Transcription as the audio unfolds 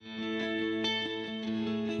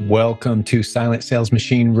Welcome to Silent Sales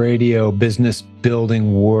Machine Radio, Business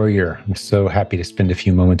Building Warrior. I'm so happy to spend a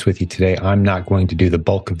few moments with you today. I'm not going to do the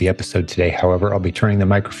bulk of the episode today. However, I'll be turning the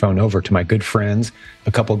microphone over to my good friends,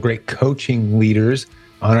 a couple of great coaching leaders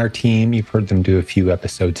on our team. You've heard them do a few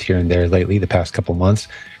episodes here and there lately, the past couple months.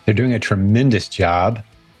 They're doing a tremendous job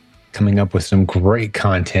coming up with some great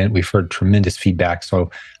content. We've heard tremendous feedback. So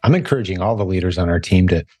I'm encouraging all the leaders on our team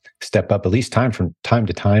to step up at least from time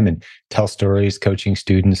to time and tell stories, coaching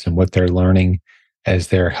students and what they're learning as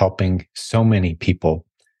they're helping so many people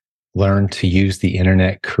learn to use the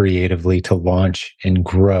internet creatively to launch and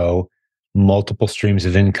grow multiple streams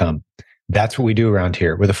of income. That's what we do around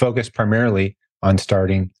here, with a focus primarily on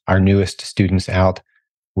starting our newest students out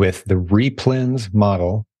with the Replens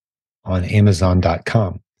model on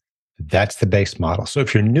Amazon.com. That's the base model. So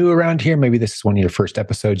if you're new around here, maybe this is one of your first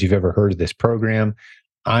episodes you've ever heard of this program.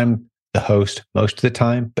 I'm the host most of the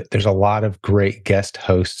time, but there's a lot of great guest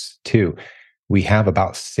hosts too. We have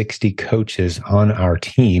about 60 coaches on our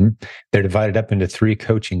team. They're divided up into 3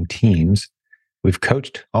 coaching teams. We've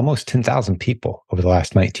coached almost 10,000 people over the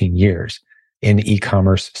last 19 years in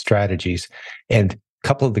e-commerce strategies. And a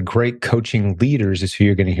couple of the great coaching leaders is who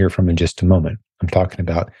you're going to hear from in just a moment. I'm talking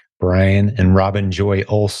about Brian and Robin Joy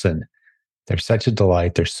Olson. They're such a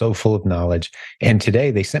delight. They're so full of knowledge. And today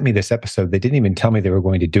they sent me this episode. They didn't even tell me they were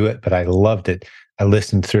going to do it, but I loved it. I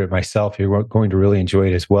listened through it myself. You're going to really enjoy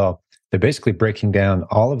it as well. They're basically breaking down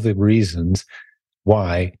all of the reasons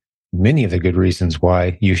why, many of the good reasons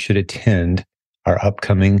why you should attend our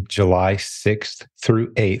upcoming July 6th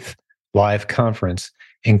through 8th live conference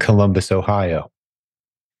in Columbus, Ohio.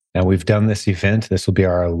 Now, we've done this event. This will be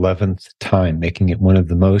our 11th time, making it one of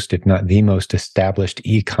the most, if not the most established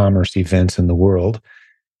e-commerce events in the world.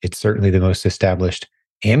 It's certainly the most established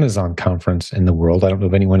Amazon conference in the world. I don't know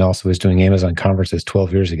of anyone else who was doing Amazon conferences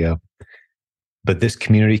 12 years ago. But this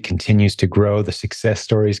community continues to grow. The success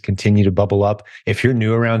stories continue to bubble up. If you're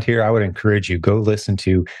new around here, I would encourage you, go listen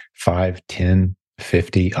to 5, 10,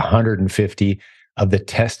 50, 150 of the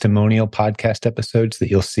testimonial podcast episodes that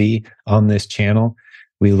you'll see on this channel.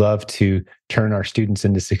 We love to turn our students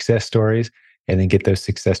into success stories and then get those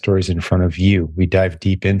success stories in front of you. We dive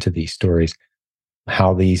deep into these stories,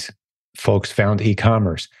 how these folks found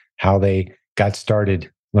e-commerce, how they got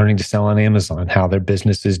started learning to sell on Amazon, how their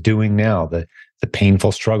business is doing now, the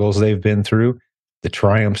painful struggles they've been through, the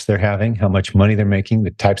triumphs they're having, how much money they're making,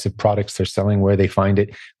 the types of products they're selling, where they find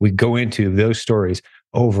it. We go into those stories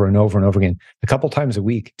over and over and over again. A couple times a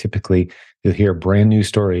week, typically, you'll hear brand new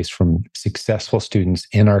stories from successful students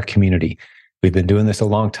in our community. We've been doing this a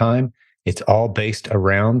long time. It's all based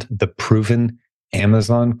around the Proven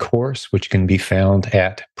Amazon course, which can be found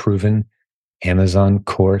at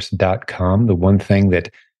provenamazoncourse.com. The one thing that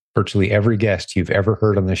virtually every guest you've ever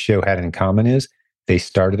heard on the show had in common is they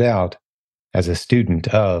started out as a student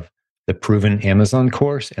of the Proven Amazon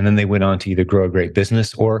course, and then they went on to either grow a great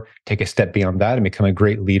business or take a step beyond that and become a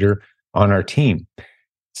great leader on our team.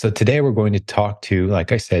 So today we're going to talk to,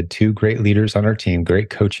 like I said, 2 great leaders on our team, great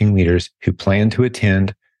coaching leaders who plan to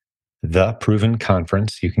attend the Proven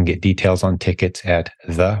Conference. You can get details on tickets at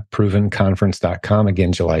theprovenconference.com.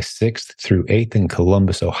 Again, July 6th through 8th in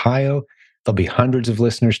Columbus, Ohio. There'll be hundreds of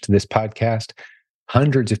listeners to this podcast,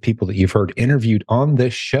 hundreds of people that you've heard interviewed on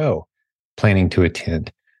this show planning to attend.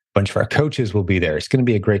 A bunch of our coaches will be there. It's going to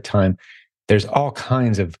be a great time. There's all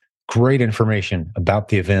kinds of great information about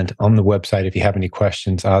the event on the website. If you have any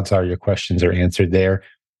questions, odds are your questions are answered there.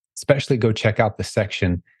 Especially go check out the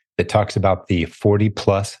section that talks about the 40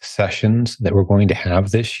 plus sessions that we're going to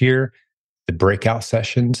have this year, the breakout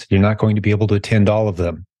sessions. You're not going to be able to attend all of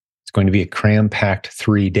them. It's going to be a cram-packed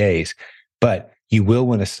 3 days, but you will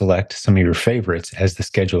want to select some of your favorites as the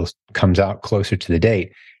schedule comes out closer to the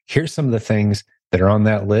date. Here's some of the things that are on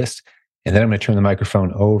that list, and then I'm going to turn the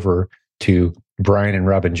microphone over to Brian and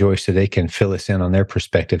Robin Joy so they can fill us in on their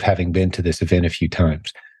perspective, having been to this event a few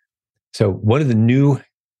times. So one of the new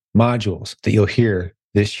modules that you'll hear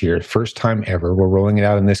this year, first time ever, we're rolling it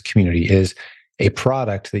out in this community, is a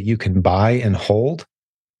product that you can buy and hold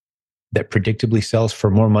that predictably sells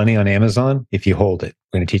for more money on Amazon if you hold it.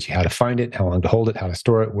 We're going to teach you how to find it, how long to hold it, how to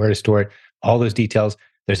store it, where to store it, all those details.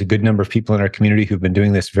 There's a good number of people in our community who've been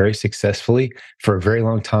doing this very successfully for a very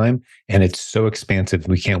long time, and it's so expansive.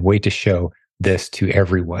 We can't wait to show this to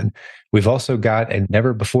everyone. We've also got a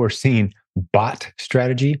never before seen bot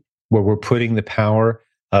strategy where we're putting the power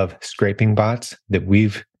of scraping bots that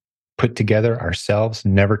we've put together ourselves,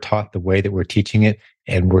 never taught the way that we're teaching it,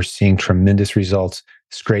 and we're seeing tremendous results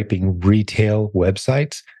scraping retail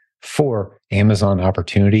websites for Amazon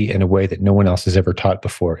opportunity in a way that no one else has ever taught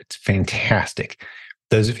before. It's fantastic.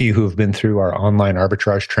 Those of you who have been through our online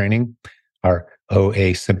arbitrage training, our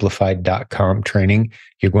oasimplified.com training,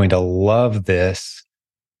 you're going to love this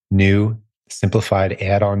new simplified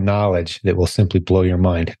add-on knowledge that will simply blow your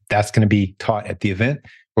mind. That's going to be taught at the event.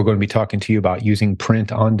 We're going to be talking to you about using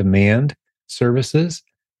print-on-demand services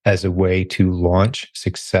as a way to launch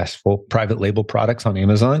successful private label products on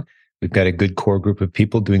Amazon. We've got a good core group of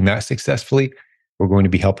people doing that successfully. We're going to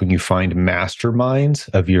be helping you find masterminds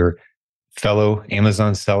of your fellow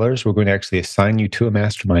Amazon sellers. We're going to actually assign you to a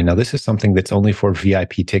mastermind. Now, this is something that's only for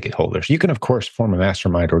VIP ticket holders. You can, of course, form a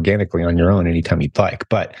mastermind organically on your own anytime you'd like,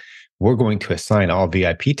 but we're going to assign all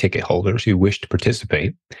VIP ticket holders who wish to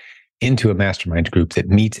participate into a mastermind group that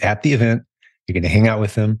meets at the event. You're going to hang out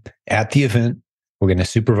with them at the event. We're going to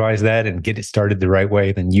supervise that and get it started the right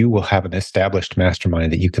way. Then you will have an established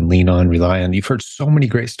mastermind that you can lean on, rely on. You've heard so many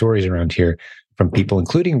great stories around here from people,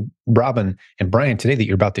 including Robin and Brian today that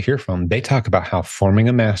you're about to hear from. They talk about how forming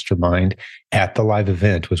a mastermind at the live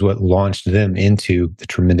event was what launched them into the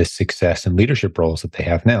tremendous success and leadership roles that they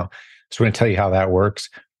have now. So we're going to tell you how that works.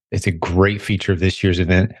 It's a great feature of this year's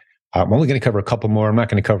event. I'm only going to cover a couple more. I'm not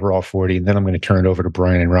going to cover all 40, and then I'm going to turn it over to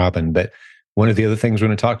Brian and Robin. But one of the other things we're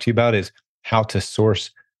going to talk to you about is how to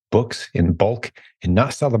source books in bulk and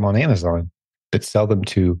not sell them on Amazon, but sell them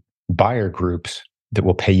to buyer groups that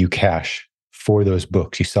will pay you cash for those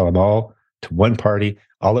books. You sell them all to one party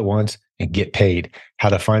all at once and get paid. How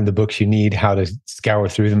to find the books you need, how to scour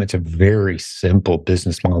through them. It's a very simple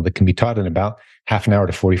business model that can be taught in about half an hour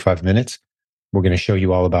to 45 minutes. We're going to show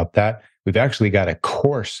you all about that. We've actually got a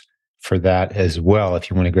course for that as well. If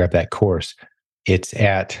you want to grab that course, it's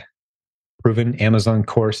at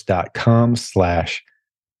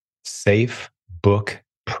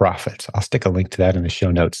provenamazoncourse.com/safebookprofits. I'll stick a link to that in the show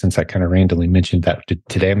notes since I kind of randomly mentioned that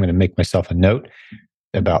today. I'm going to make myself a note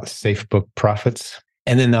about Safe Book Profits.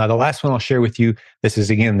 And then the last one I'll share with you, this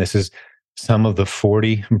is some of the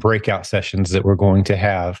 40 breakout sessions that we're going to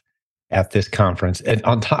have at this conference. And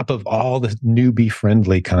on top of all the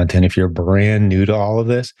newbie-friendly content, if you're brand new to all of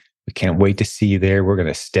this, we can't wait to see you there. We're going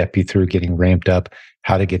to step you through getting ramped up,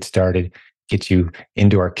 how to get started, get you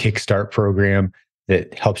into our Kickstart program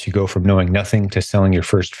that helps you go from knowing nothing to selling your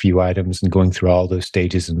first few items and going through all those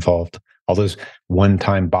stages involved, all those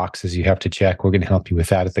one-time boxes you have to check. We're going to help you with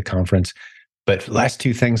that at the conference. But last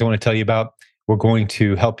two things I want to tell you about. We're going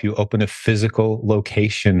to help you open a physical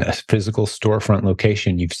location, a physical storefront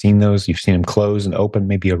location. You've seen those. You've seen them close and open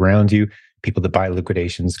maybe around you. People that buy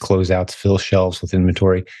liquidations, closeouts, fill shelves with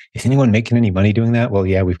inventory. Is anyone making any money doing that? Well,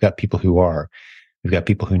 yeah, we've got people who are. We've got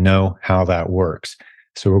people who know how that works.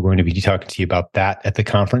 So we're going to be talking to you about that at the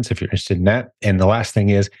conference if you're interested in that. And the last thing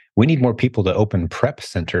is we need more people to open prep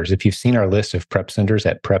centers. If you've seen our list of prep centers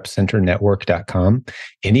at prepcenternetwork.com,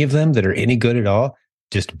 any of them that are any good at all,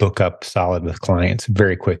 just book up solid with clients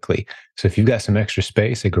very quickly. So if you've got some extra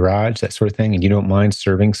space, a garage, that sort of thing, and you don't mind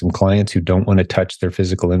serving some clients who don't want to touch their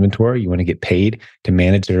physical inventory, you want to get paid to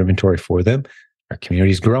manage their inventory for them, our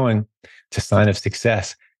community is growing. It's a sign of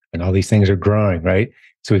success. And all these things are growing, right?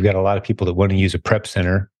 So we've got a lot of people that want to use a prep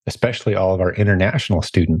center, especially all of our international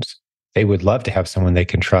students. They would love to have someone they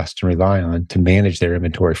can trust and rely on to manage their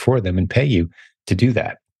inventory for them and pay you to do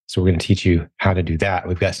that. So we're going to teach you how to do that.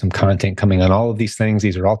 We've got some content coming on all of these things.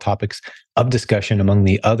 These are all topics of discussion among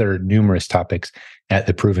the other numerous topics at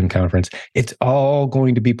the Proven Conference. It's all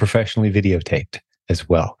going to be professionally videotaped as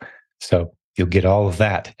well. So you'll get all of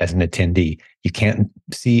that as an attendee. You can't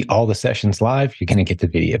see all the sessions live. You're going to get the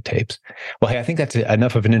videotapes. Well, hey, I think that's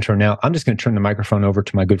enough of an intro now. I'm just going to turn the microphone over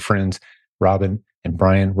to my good friends, Robin and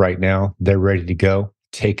Brian, right now. They're ready to go.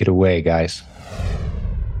 Take it away, guys.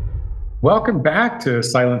 Welcome back to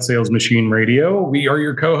Silent Sales Machine Radio. We are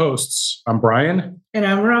your co-hosts. I'm Brian. And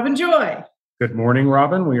I'm Robin Joy. Good morning,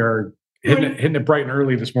 Robin. We are hitting it bright and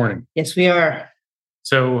early this morning. Yes, we are.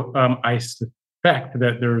 So I suspect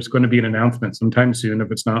that there's going to be an announcement sometime soon,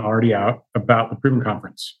 if it's not already out, about the Proven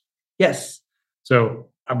Conference. Yes. So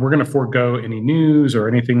we're going to forego any news or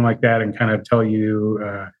anything like that and kind of tell you,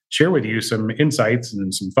 share with you some insights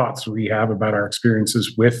and some thoughts we have about our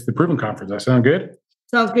experiences with the Proven Conference. That sound good?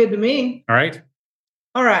 Sounds good to me. All right.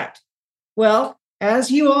 All right. Well,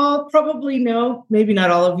 as you all probably know, maybe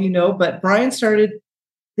not all of you know, but Brian started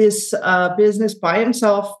this business by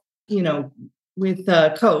himself, with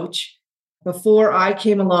a coach before I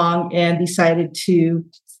came along and decided to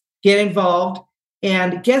get involved.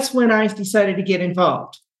 And guess when I decided to get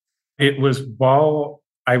involved? It was while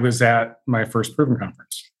I was at my first Proven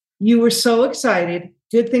Conference. You were so excited.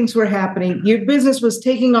 Good things were happening. Your business was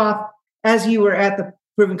taking off as you were at the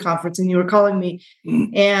Proven Conference, and you were calling me.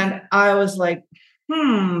 And I was like,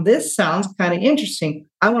 this sounds kind of interesting.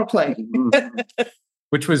 I want to play.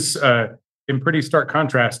 which was in pretty stark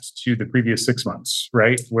contrast to the previous 6 months,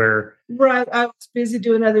 right? Where I was busy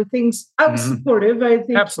doing other things. I was supportive. I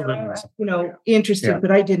think absolutely, interested,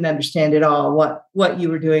 but I didn't understand at all what you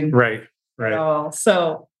were doing. Right. At all.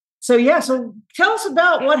 So tell us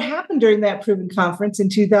about what happened during that Proven Conference in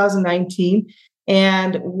 2019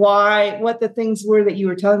 and what the things were that you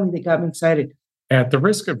were telling me that got me excited. At the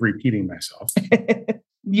risk of repeating myself,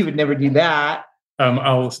 you would never do that.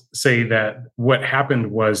 I'll say that what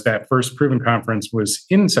happened was that first Proven Conference was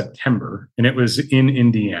in September, and it was in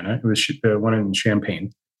Indiana. It was the one in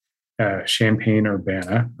Champaign,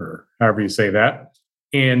 Urbana, or however you say that.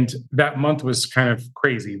 And that month was kind of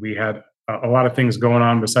crazy. We had a lot of things going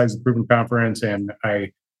on besides the Proven Conference, and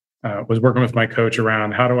I was working with my coach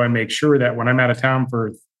around how do I make sure that when I'm out of town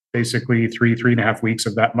for basically 3.5 weeks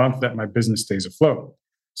of that month, that my business stays afloat.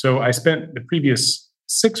 So I spent the previous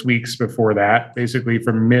 6 weeks before that, basically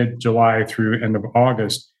from mid-July through end of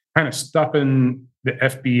August, kind of stuffing the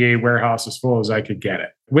FBA warehouse as full as I could get it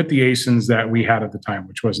with the ASINs that we had at the time,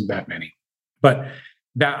 which wasn't that many. But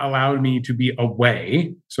that allowed me to be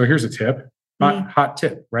away. So here's a tip, hot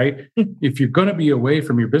tip, right? If you're going to be away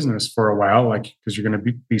from your business for a while, like because you're going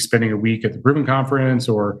to be spending a week at the Proven Conference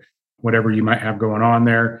or whatever you might have going on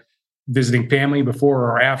there, visiting family before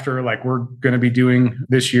or after, like we're going to be doing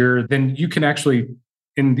this year, then you can actually,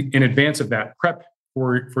 in advance of that, prep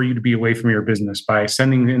for you to be away from your business by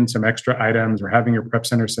sending in some extra items or having your prep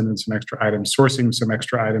center send in some extra items, sourcing some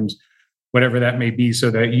extra items, whatever that may be,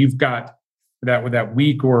 so that you've got that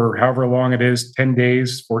week or however long it is, 10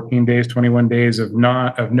 days, 14 days, 21 days of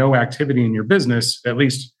no activity in your business, at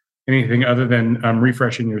least anything other than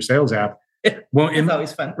refreshing your sales app. It's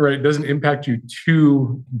always fun. Right. It doesn't impact you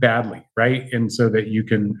too badly, right? And so that you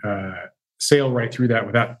can sail right through that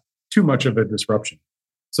without too much of a disruption.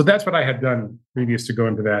 So that's what I had done previous to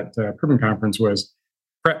going to that Proven Conference, was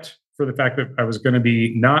prepped for the fact that I was going to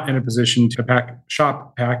be not in a position to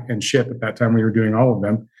pack, and ship. At that time, we were doing all of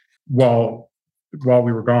them while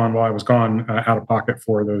we were gone, while I was gone out of pocket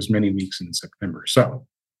for those many weeks in September. So,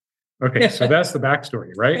 okay, so that's the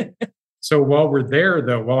backstory, right? So while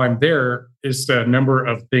I'm there, is a number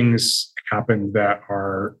of things happened that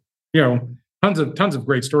are, tons of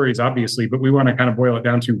great stories, obviously, but we want to kind of boil it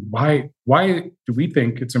down to why do we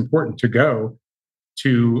think it's important to go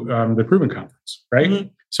to the Proven Conference, right? Mm-hmm.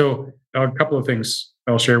 So a couple of things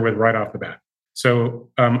I'll share with right off the bat. So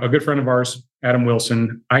a good friend of ours, Adam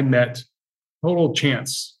Wilson, I met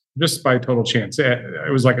just by total chance.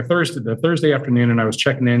 It was like the Thursday afternoon, and I was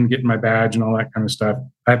checking in, getting my badge and all that kind of stuff.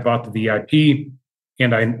 I bought the VIP,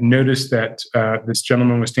 and I noticed that this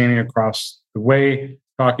gentleman was standing across the way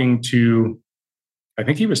talking to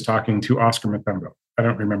Oscar Matumbo. I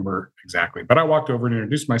don't remember exactly, but I walked over and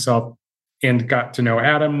introduced myself and got to know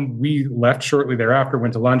Adam. We left shortly thereafter,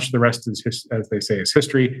 went to lunch. The rest is, as they say, is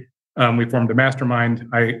history. We formed a mastermind.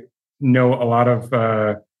 I know a lot of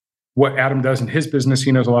what Adam does in his business.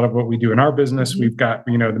 He knows a lot of what we do in our business. We've got,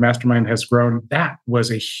 the mastermind has grown. That was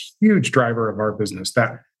a huge driver of our business.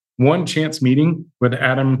 That one chance meeting with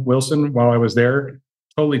Adam Wilson while I was there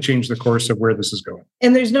totally changed the course of where this is going.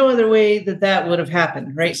 And there's no other way that would have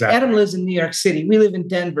happened, right? Exactly. Adam lives in New York City. We live in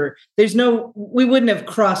Denver. We wouldn't have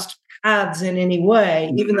crossed paths in any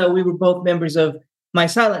way, even though we were both members of my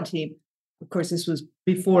silent team. Of course, this was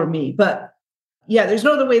before me, but yeah, there's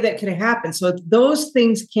no other way that could have happened. So those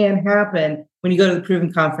things can happen when you go to the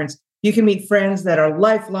Proven Conference. You can meet friends that are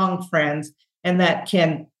lifelong friends and that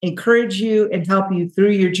can encourage you and help you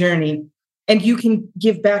through your journey. And you can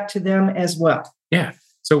give back to them as well. Yeah.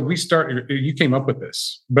 So you came up with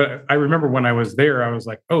this, but I remember when I was there, I was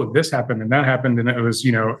like, oh, this happened and that happened. And it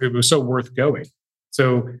was so worth going.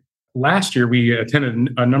 So last year we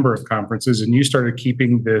attended a number of conferences, and you started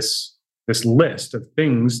keeping this list of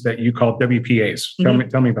things that you call WPAs.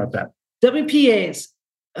 Tell me about that. WPAs,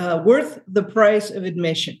 worth the price of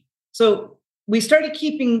admission. So we started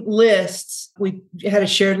keeping lists. We had a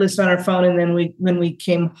shared list on our phone, and then when we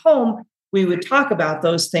came home, we would talk about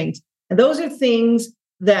those things. And those are things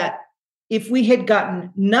that if we had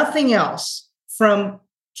gotten nothing else from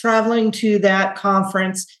traveling to that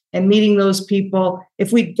conference and meeting those people,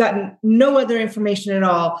 if we'd gotten no other information at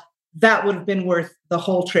all, that would have been worth the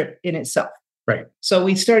whole trip in itself. Right. So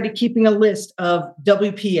we started keeping a list of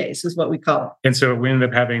WPAs, is what we call it. And so we ended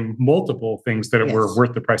up having multiple things that were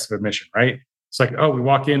worth the price of admission, right? It's like, oh, we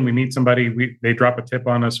walk in, we meet somebody, they drop a tip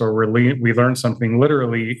on us, or we learn something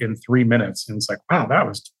literally in 3 minutes. And it's like, wow, that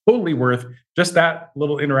was totally worth, just that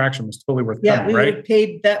little interaction was totally worth Yeah, coming, we right? would have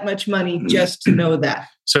paid that much money just to know that.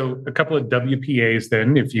 So a couple of WPAs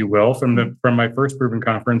then, if you will, from my first Proven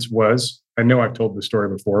conference was, I know I've told the story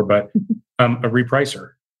before, but a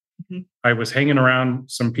repricer. Mm-hmm. I was hanging around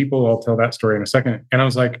some people, I'll tell that story in a second. And I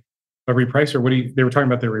was like, a repricer, they were talking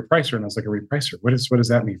about their repricer. And I was like, a repricer, what does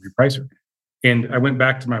that mean, repricer? And I went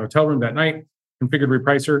back to my hotel room that night, configured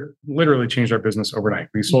repricer, literally changed our business overnight.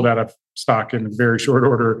 We sold out of stock in very short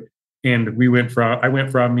order. And I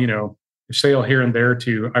went from, sale here and there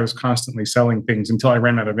to I was constantly selling things until I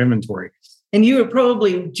ran out of inventory. And you were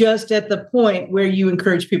probably just at the point where you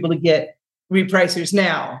encourage people to get repricers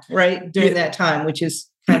now, right? During that time, which is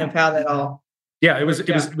kind of how that all. Yeah, it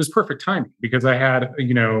was perfect timing because I had,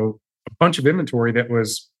 a bunch of inventory that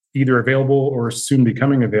was either available or soon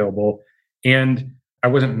becoming available. And I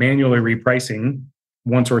wasn't manually repricing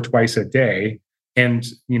once or twice a day. And,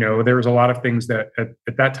 there was a lot of things that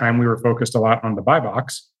at that time we were focused a lot on the buy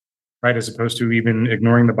box, right? As opposed to even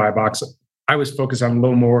ignoring the buy box. I was focused on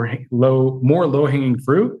more low hanging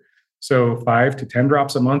fruit. So 5 to 10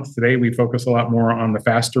 drops a month. Today, we focus a lot more on the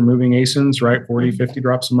faster moving ASINs, right? 40, 50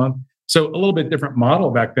 drops a month. So a little bit different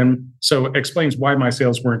model back then. So it explains why my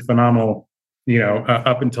sales weren't phenomenal,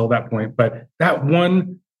 up until that point. But that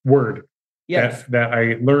one word, yes, that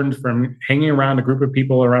I learned from hanging around a group of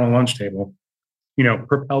people around a lunch table,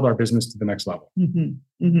 propelled our business to the next level.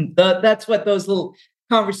 Mm-hmm. Mm-hmm. That's what those little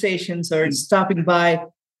conversations are, stopping by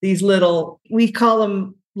these little, we call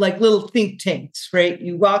them like little think tanks, right?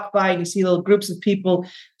 You walk by and you see little groups of people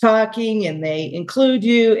talking and they include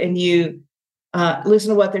you and you listen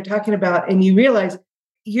to what they're talking about and you realize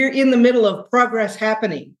you're in the middle of progress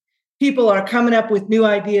happening. People are coming up with new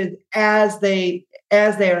ideas as they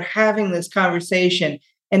are having this conversation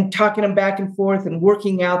and talking them back and forth and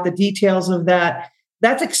working out the details of that.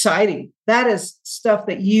 That's exciting. That is stuff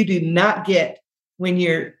that you do not get when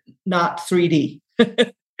you're not 3D.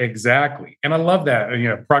 Exactly. And I love that.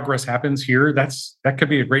 Progress happens here. That could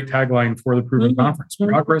be a great tagline for the Proven Conference.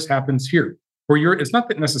 Progress happens here. It's not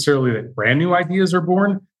that necessarily that brand new ideas are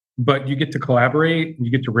born, but you get to collaborate, you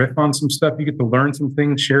get to riff on some stuff, you get to learn some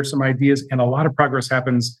things, share some ideas, and a lot of progress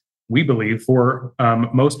happens, we believe, for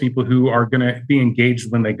most people who are going to be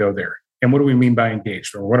engaged when they go there. And what do we mean by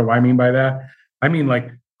engaged? Or what do I mean by that? I mean, like,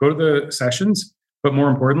 go to the sessions, but more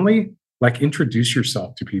importantly, like, introduce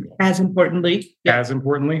yourself to people. As importantly. Yeah. As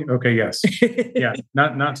importantly? Okay, yes. Yeah,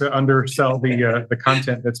 not to undersell the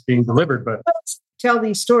content that's being delivered, but tell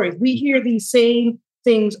these stories. We hear these same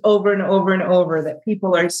things over and over and over that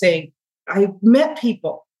people are saying, I met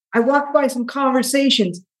people. I walked by some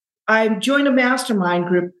conversations. I joined a mastermind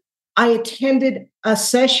group. I attended a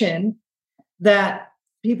session that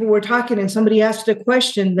people were talking and somebody asked a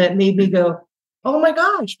question that made me go, oh my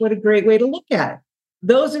gosh, what a great way to look at it.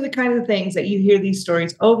 Those are the kind of things that you hear these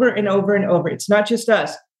stories over and over and over. It's not just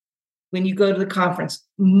us. When you go to the conference,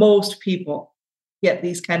 most people get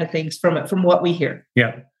these kind of things from it, from what we hear.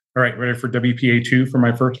 Yeah. All right. Ready for WPA 2 for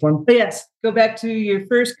my first one? Yes. Go back to your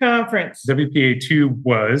first conference. WPA 2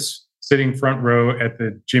 was sitting front row at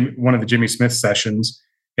one of the Jimmy Smith sessions.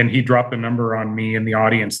 And he dropped a number on me in the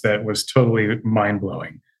audience that was totally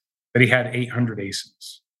mind-blowing, that he had 800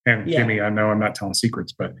 ASINs. And yeah. Jimmy, I know I'm not telling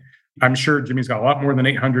secrets, but I'm sure Jimmy's got a lot more than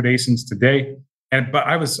 800 ASINs today. But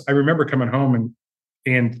I remember coming home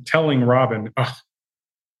and telling Robin,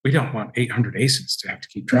 we don't want 800 ASINs to have to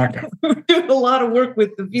keep track of. We're doing a lot of work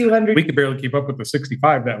with the few hundred. We could barely keep up with the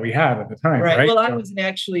 65 that we had at the time, right? Well, I wasn't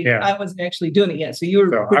actually doing it yet. So you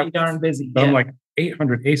were pretty darn busy. But I'm like,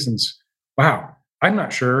 800 ASINs. Wow. I'm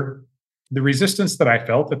not sure. The resistance that I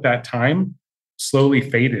felt at that time slowly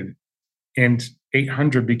faded, and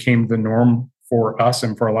 800 became the norm for us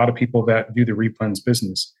and for a lot of people that do the replens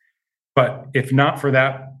business. But if not for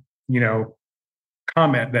that,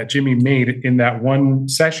 comment that Jimmy made in that one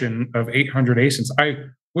session of 800 ASINs, I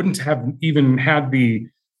wouldn't have even had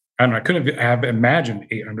I couldn't have imagined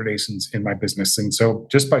 800 ASINs in my business. And so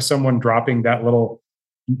just by someone dropping that little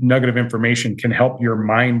nugget of information can help your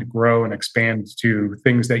mind grow and expand to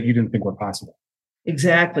things that you didn't think were possible.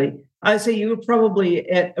 Exactly. I'd say you were probably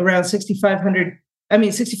at around 65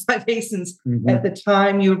 ASINs at the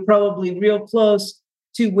time. You were probably real close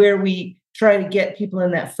to where we try to get people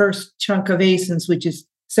in that first chunk of ASINs, which is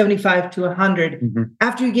 75 to 100. Mm-hmm.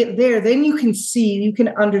 After you get there, then you can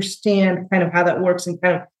understand kind of how that works and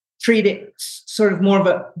kind of treat it sort of more of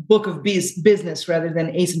a book of business rather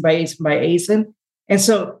than ASIN by ASIN by ASIN. And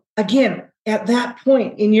so again, at that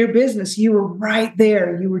point in your business, you were right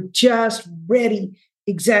there. You were just ready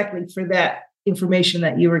exactly for that information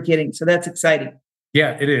that you were getting. So that's exciting.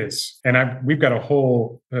 Yeah, it is. And we've got a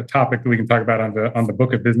whole topic that we can talk about on the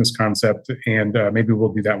book of business concept. And maybe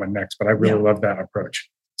we'll do that one next. But I really love that approach.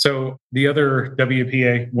 So the other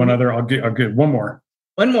WPA, I'll give one more.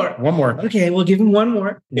 One more. Okay, we'll give him one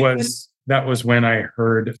more. That was when I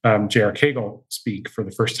heard J.R. Cagle speak for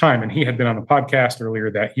the first time. And he had been on a podcast earlier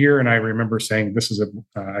that year. And I remember saying,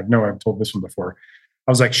 I know I've told this one before.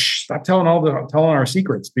 I was like, shh, stop telling our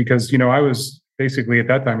secrets. Because, I was basically at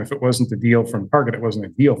that time, if it wasn't a deal from Target, it wasn't a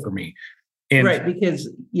deal for me. And right. Because,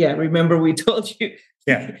 remember we told you.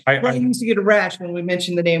 Yeah. Brian used to get a rash when we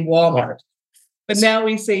mentioned the name Walmart. But now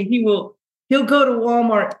we say he'll go to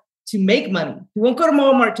Walmart to make money. He won't go to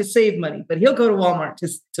Walmart to save money, but he'll go to Walmart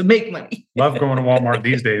to make money. Love going to Walmart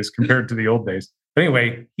these days compared to the old days. But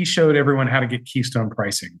anyway, he showed everyone how to get Keystone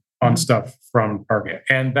pricing on stuff from Target.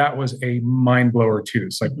 And that was a mind blower too.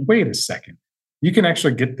 It's like, wait a second. You can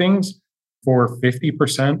actually get things for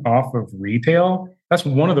 50% off of retail. That's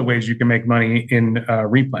one of the ways you can make money in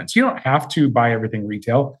replens. You don't have to buy everything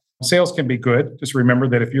retail. Sales can be good. Just remember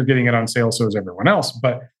that if you're getting it on sale, so is everyone else.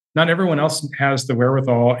 But not everyone else has the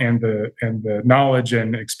wherewithal and the knowledge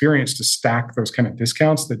and experience to stack those kind of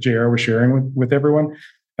discounts that JR was sharing with everyone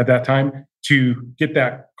at that time to get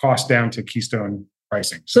that cost down to Keystone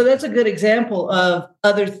pricing. So that's a good example of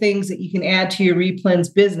other things that you can add to your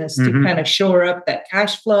replens business to kind of shore up that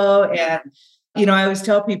cash flow. And, I always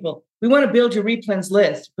tell people, we want to build your replens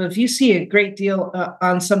list, but if you see a great deal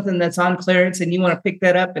on something that's on clearance and you want to pick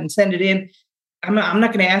that up and send it in, I'm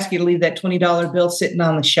not going to ask you to leave that $20 bill sitting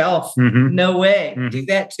on the shelf. No way. Do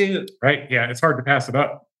that too. Right. Yeah. It's hard to pass it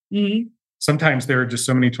up. Sometimes there are just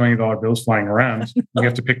so many $20 bills flying around. You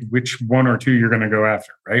have to pick which one or two you're going to go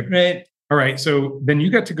after. Right. Right. All right. So then you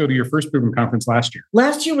got to go to your first Proven conference last year.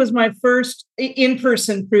 Last year was my first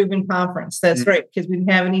in-person Proven conference. That's right. Because we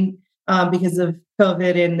didn't have any because of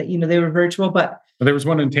COVID and, they were virtual. But there was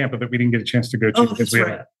one in Tampa that we didn't get a chance to go to because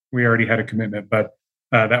we already had a commitment. But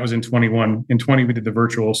that was in 21. In 20, we did the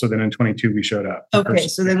virtual. So then in 22, we showed up. Okay.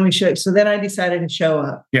 So then we showed. So then I decided to show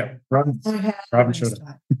up. Yeah. Robin showed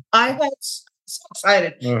up. I was so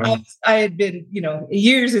excited. I had been,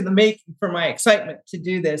 years in the making for my excitement to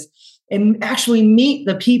do this and actually meet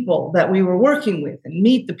the people that we were working with and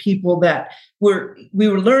meet the people that we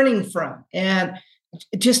were learning from. And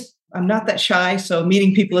I'm not that shy. So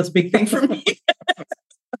meeting people is a big thing for me.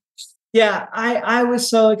 Yeah, I was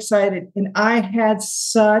so excited and I had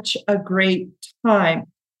such a great time.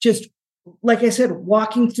 Just like I said,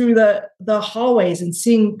 walking through the hallways and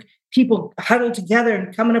seeing people huddled together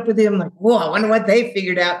and coming up with them like, whoa, I wonder what they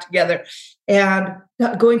figured out together. And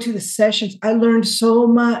going to the sessions, I learned so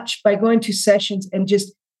much by going to sessions and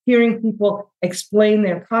just hearing people explain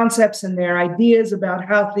their concepts and their ideas about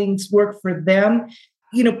how things work for them.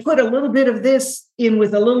 Put a little bit of this in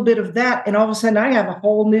with a little bit of that. And all of a sudden I have a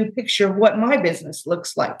whole new picture of what my business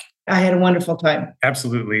looks like. I had a wonderful time.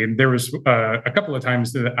 Absolutely. And there was a couple of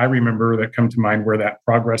times that I remember that come to mind where that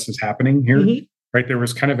progress is happening here, right? There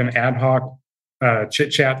was kind of an ad hoc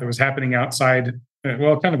chit chat that was happening outside.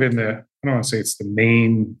 Well, kind of in I don't want to say it's the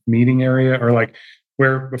main meeting area or like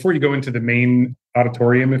where before you go into the main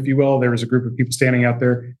auditorium, if you will, there was a group of people standing out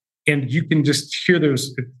there and you can just hear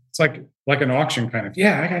those. It's like an auction kind of,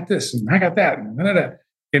 I got this and I got that.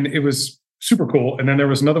 And it was super cool. And then there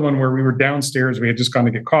was another one where we were downstairs. We had just gone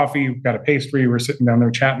to get coffee, we got a pastry. We were sitting down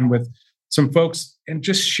there chatting with some folks and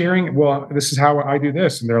just sharing, well, this is how I do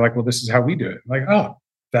this. And they're like, well, this is how we do it. Like, oh,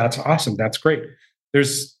 that's awesome. That's great.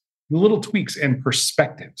 There's little tweaks and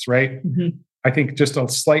perspectives, right? I think just a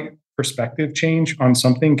slight perspective change on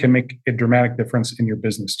something can make a dramatic difference in your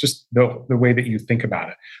business, just the way that you think about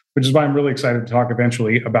it, which is why I'm really excited to talk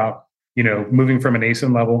eventually about, moving from an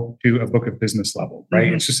ASIN level to a book of business level,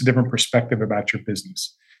 right? It's just a different perspective about your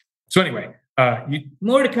business. So anyway,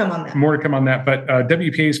 more to come on that. But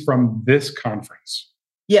WPAs from this conference.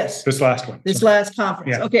 Yes. This last one. Last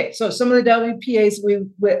conference. Yeah. Okay. So some of the WPAs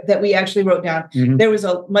that we actually wrote down, there was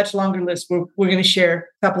a much longer list. We're going to share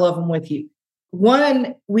a couple of them with you.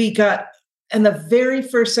 One, we got in the very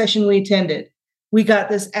first session we attended, we got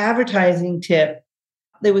this advertising tip.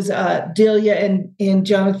 There was Delia and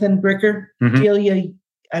Jonathan Bricker. Delia,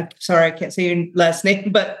 I'm sorry, I can't say your last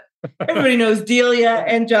name, but everybody knows Delia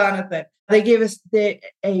and Jonathan. They gave us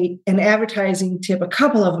an advertising tip, a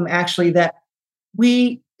couple of them actually, that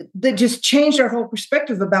just changed our whole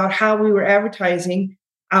perspective about how we were advertising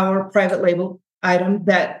our private label item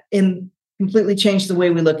completely changed the way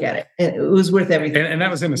we look at it. And it was worth everything. And that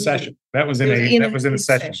was in a session. That was in a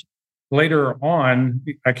session. Later on,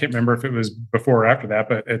 I can't remember if it was before or after that,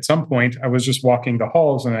 but at some point I was just walking the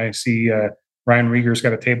halls and I see Ryan Rieger's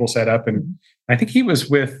got a table set up, and I think he was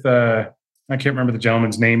with I can't remember the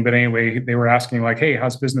gentleman's name, but anyway, they were asking like, "Hey,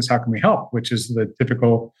 how's business? How can we help?" Which is the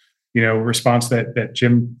typical, response that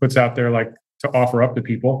Jim puts out there, like to offer up to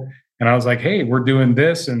people. And I was like, "Hey, we're doing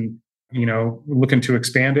this, and looking to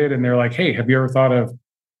expand it." And they're like, "Hey, have you ever thought of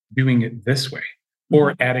doing it this way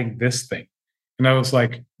or adding this thing?" And I was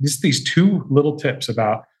like, just these two little tips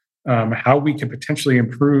about how we can potentially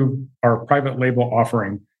improve our private label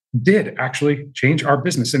offering did actually change our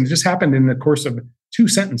business. And it just happened in the course of 2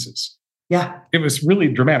 sentences. Yeah. It was really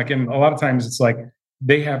dramatic. And a lot of times it's like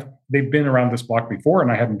they've been around this block before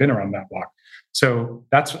and I hadn't been around that block. So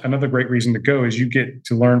that's another great reason to go, is you get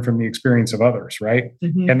to learn from the experience of others, right?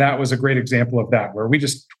 And that was a great example of that, where we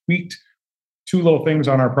just tweaked 2 little things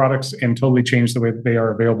on our products and totally changed the way that they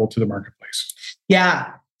are available to the marketplace.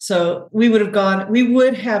 Yeah. So we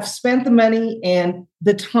would have spent the money and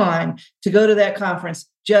the time to go to that conference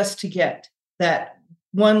just to get that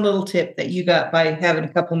one little tip that you got by having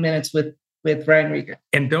a couple minutes with Ryan Rieger.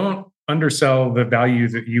 And don't undersell the value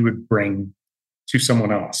that you would bring to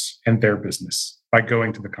someone else and their business by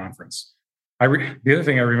going to the conference. The other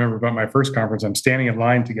thing I remember about my first conference, I'm standing in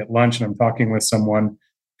line to get lunch and I'm talking with someone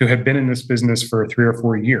who had been in this business for 3 or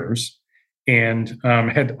 4 years and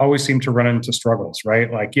had always seemed to run into struggles,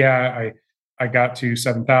 right? Like, I got to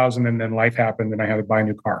 7,000 and then life happened and I had to buy a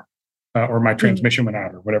new car. Or my transmission went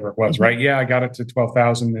out or whatever it was, right? Yeah, I got it to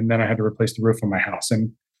 12,000 and then I had to replace the roof on my house.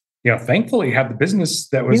 And, thankfully had the business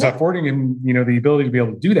that was affording him, the ability to be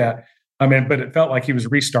able to do that. But it felt like he was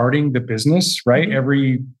restarting the business, right?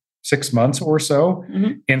 Every 6 months or so.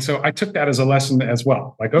 And so I took that as a lesson as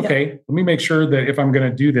well. Like, okay, let me make sure that if I'm going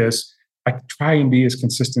to do this, I try and be as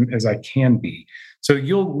consistent as I can be. So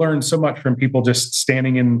you'll learn so much from people just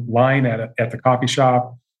standing in line at the coffee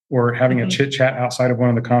shop or having a chit chat outside of one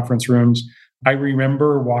of the conference rooms. I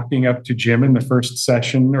remember walking up to Jim in the first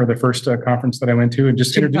session or the first conference that I went to and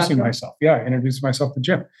just introducing myself. Yeah, introducing myself to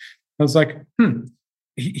Jim. I was like,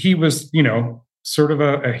 he was, sort of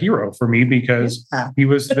a hero for me because he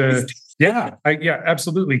was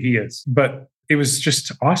absolutely he is. But it was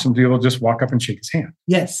just awesome to be able to just walk up and shake his hand.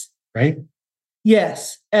 Yes. Right?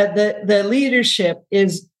 Yes. The leadership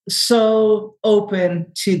is so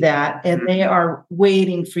open to that, and they are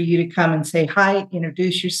waiting for you to come and say hi,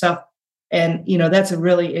 introduce yourself. And, that's a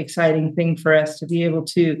really exciting thing for us to be able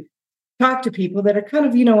to talk to people that are kind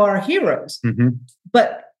of, our heroes.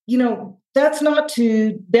 But, that's not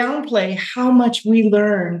to downplay how much we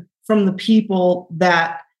learn from the people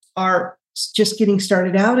that are just getting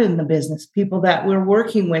started out in the business, people that we're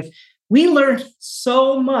working with. We learn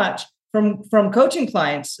so much from coaching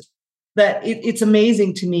clients that it's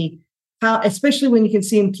amazing to me how, especially when you can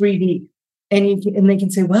see in 3D and they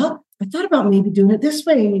can say, well, I thought about maybe doing it this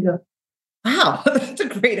way. And you go, wow, that's a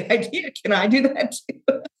great idea. Can I do that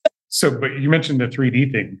too? So, but you mentioned the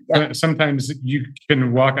 3D thing. Yeah. Sometimes you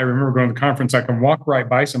can walk. I remember going to the conference, I can walk right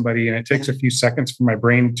by somebody and it takes a few seconds for my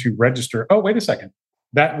brain to register. Oh, wait a second.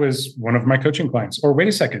 That was one of my coaching clients. Or wait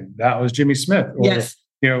a second, that was Jimmy Smith.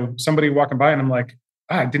 Or, somebody walking by and I'm like,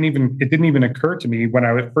 it didn't even occur to me when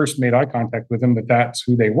I first made eye contact with them that that's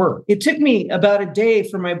who they were. It took me about a day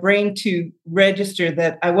for my brain to register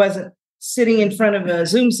that I wasn't sitting in front of a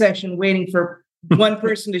Zoom session waiting for one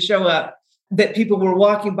person to show up, that people were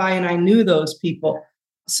walking by and I knew those people.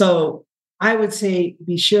 So I would say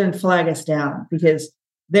be sure and flag us down because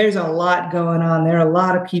there's a lot going on. There are a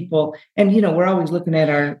lot of people and, we're always looking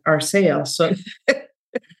at our sales. So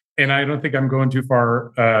And I don't think I'm going too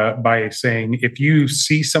far by saying if you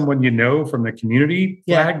see someone from the community,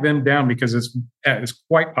 flag them down because it's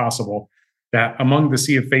quite possible that among the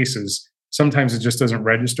sea of faces, sometimes it just doesn't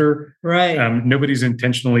register. Right. Nobody's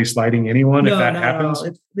intentionally sliding anyone if that happens.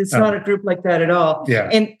 It's not a group like that at all. Yeah.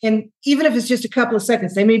 And even if it's just a couple of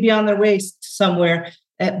seconds, they may be on their way somewhere,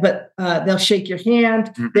 but they'll shake your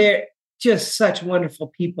hand. They're just such wonderful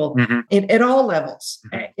people at all levels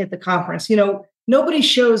at the conference. Nobody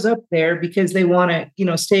shows up there because they want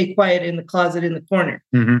to, stay quiet in the closet in the corner.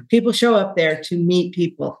 People show up there to meet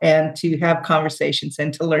people and to have conversations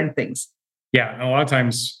and to learn things. Yeah. And a lot of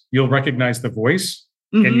times you'll recognize the voice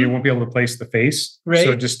and you won't be able to place the face. Right.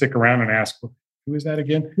 So just stick around and ask, who is that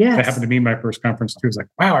again? Yes. That happened to me in my first conference too. It's like,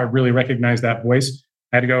 wow, I really recognize that voice.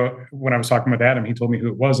 I had to go, when I was talking with Adam, he told me who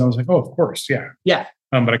it was. And I was like, oh, of course. Yeah. Yeah.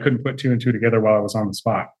 But I couldn't put 2 and 2 together while I was on the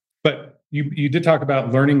spot. But you did talk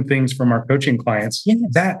about learning things from our coaching clients. Yes.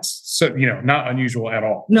 That's so, not unusual at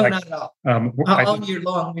all. No, not at all. All year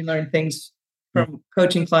long, we learn things from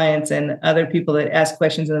coaching clients and other people that ask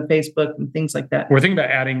questions on Facebook and things like that. We're thinking about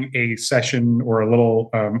adding a session or a little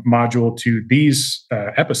module to these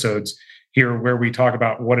episodes. here where we talk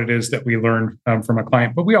about what it is that we learned from a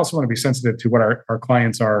client. But we also want to be sensitive to what our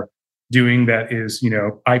clients are doing that is,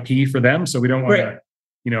 IP for them. So we don't want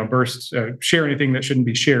to, share anything that shouldn't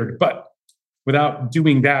be shared. But without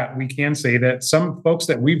doing that, we can say that some folks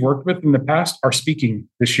that we've worked with in the past are speaking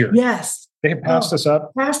this year. Yes. They have passed us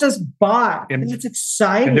up. Passed us by. And that's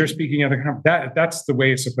exciting. And they're speaking at the conference. That's the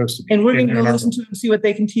way it's supposed to be. And we're going to go listen to them, see what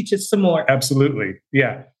they can teach us some more. Absolutely.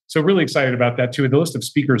 Yeah. So really excited about that too. The list of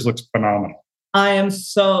speakers looks phenomenal. I am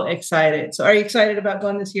so excited. So are you excited about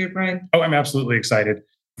going this year, Brian? Oh, I'm absolutely excited.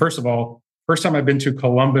 First of all, first time I've been to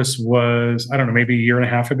Columbus was, I don't know, maybe a year and a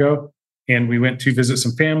half ago. And we went to visit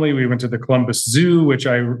some family. We went to the Columbus Zoo, which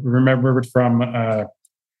I remembered from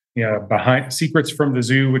Behind Secrets from the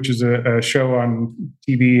Zoo, which is a show on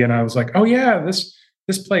TV. And I was like, oh yeah, this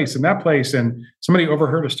place and that place. And somebody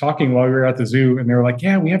overheard us talking while we were at the zoo. And they were like,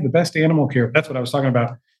 yeah, we have the best animal care. That's what I was talking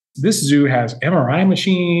about. This zoo has MRI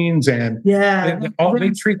machines and they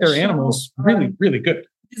treat their animals really, really good.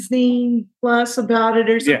 Disney Plus about it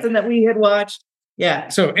or something that we had watched. Yeah.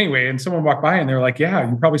 So anyway, and someone walked by and they're like, yeah,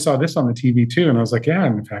 you probably saw this on the TV too. And I was like, yeah,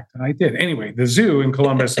 in fact, I did. Anyway, the zoo in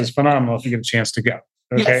Columbus is phenomenal if you get a chance to go.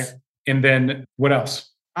 Okay. Yes. And then what else?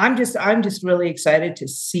 I'm just really excited to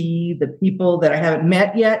see the people that I haven't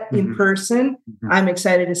met yet in person. Mm-hmm. I'm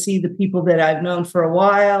excited to see the people that I've known for a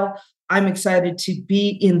while. I'm excited to be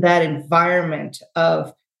in that environment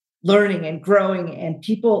of learning and growing and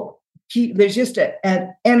people. There's just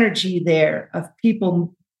an energy there of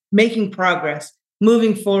people making progress,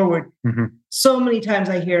 moving forward. Mm-hmm. So many times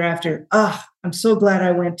I hear after, I'm so glad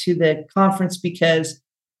I went to the conference because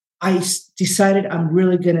I decided I'm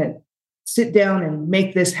really going to sit down and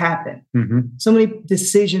make this happen. Mm-hmm. So many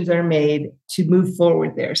decisions are made to move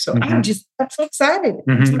forward there. So I'm so excited.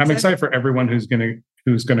 Mm-hmm. I'm excited for everyone who's going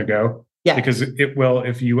to go. Yeah. Because it will,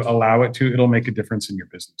 if you allow it to, it'll make a difference in your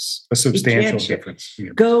business, a substantial difference.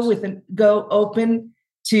 Go open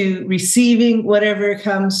to receiving whatever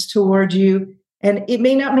comes toward you. And it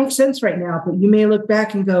may not make sense right now, but you may look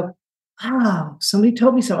back and go, oh, somebody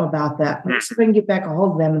told me something about that. Let's see if I can get back a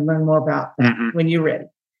hold of them and learn more about that when you're ready.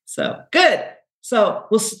 So good. So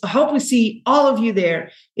I hope we see all of you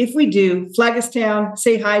there. If we do, flag us down,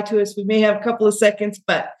 say hi to us. We may have a couple of seconds,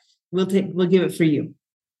 but we'll give it for you.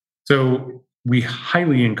 So we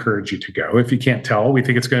highly encourage you to go. If you can't tell, we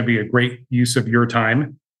think it's going to be a great use of your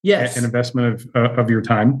time. Yes. An investment of your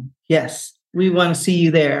time. Yes. We want to see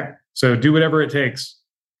you there. So do whatever it takes.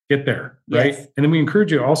 Get there. Right. Yes. And then we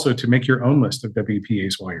encourage you also to make your own list of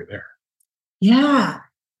WPAs while you're there. Yeah.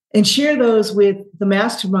 And share those with the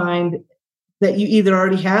mastermind that you either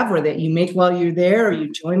already have or that you make while you're there or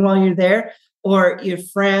you join while you're there or your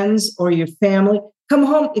friends or your family. Come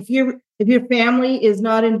home. If your family is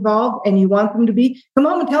not involved and you want them to be, come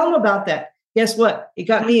home and tell them about that. Guess what? It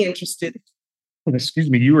got me interested. Excuse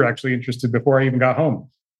me. You were actually interested before I even got home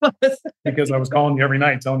because I was calling you every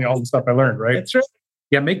night, telling you all the stuff I learned, right? That's right.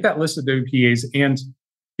 Yeah. Make that list of WPAs and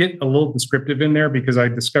get a little descriptive in there because I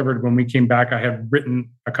discovered when we came back, I had written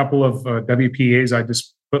a couple of WPAs. I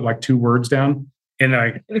just put like 2 words down and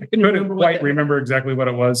I couldn't quite remember exactly what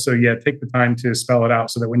it was. So yeah, take the time to spell it out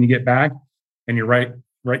so that when you get back and you're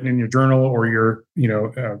writing in your journal or you're,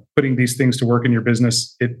 putting these things to work in your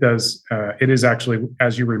business, it is actually,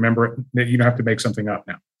 as you remember it, that you don't have to make something up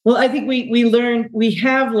now. Well, I think we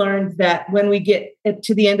have learned that when we get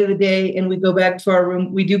to the end of the day and we go back to our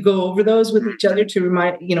room, we do go over those with each other to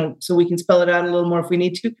remind, so we can spell it out a little more if we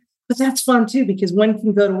need to. But that's fun too, because one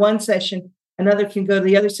can go to one session, another can go to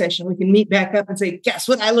the other session. We can meet back up and say, guess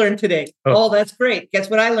what I learned today? Oh, that's great. Guess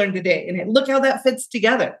what I learned today? And look how that fits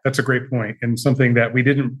together. That's a great point. And something that we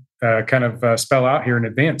didn't spell out here in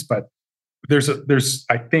advance, but there's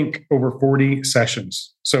I think over 40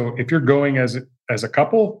 sessions. So if you're going as a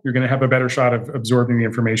couple, you're going to have a better shot of absorbing the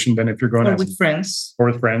information than if you're going with friends. Or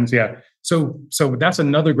with friends, yeah. So that's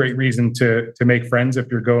another great reason to make friends if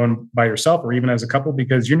you're going by yourself or even as a couple,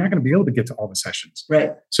 because you're not going to be able to get to all the sessions.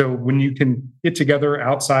 Right. So when you can get together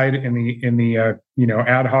outside in the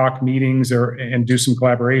ad hoc meetings and do some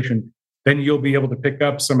collaboration, then you'll be able to pick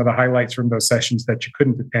up some of the highlights from those sessions that you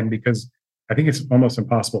couldn't attend because I think it's almost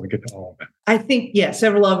impossible to get to all of them. I think,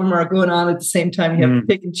 several of them are going on at the same time. You have to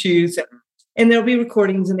pick and choose. And there'll be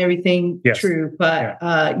recordings and everything, yes. True. But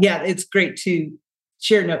it's great to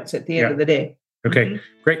share notes at the end of the day. Okay,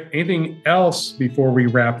 great. Anything else before we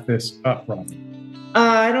wrap this up, Rob?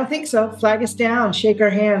 I don't think so. Flag us down, shake our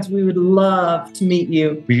hands. We would love to meet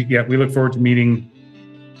you. We look forward to meeting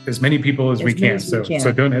as many people as we can. So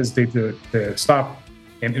don't hesitate to stop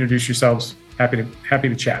and introduce yourselves. Happy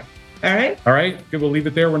to chat. All right. All right. Good. We'll leave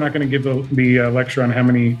it there. We're not going to give the lecture on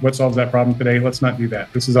what solves that problem today. Let's not do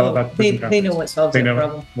that. This is all about they know what solves that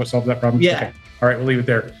problem. What solves that problem? Yeah. Okay. All right. We'll leave it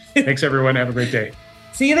there. Thanks, everyone. Have a great day.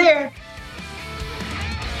 See you there.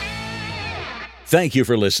 Thank you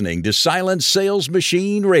for listening to Silent Sales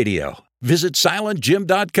Machine Radio. Visit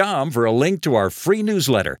silentjim.com for a link to our free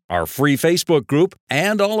newsletter, our free Facebook group,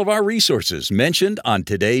 and all of our resources mentioned on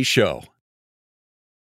today's show.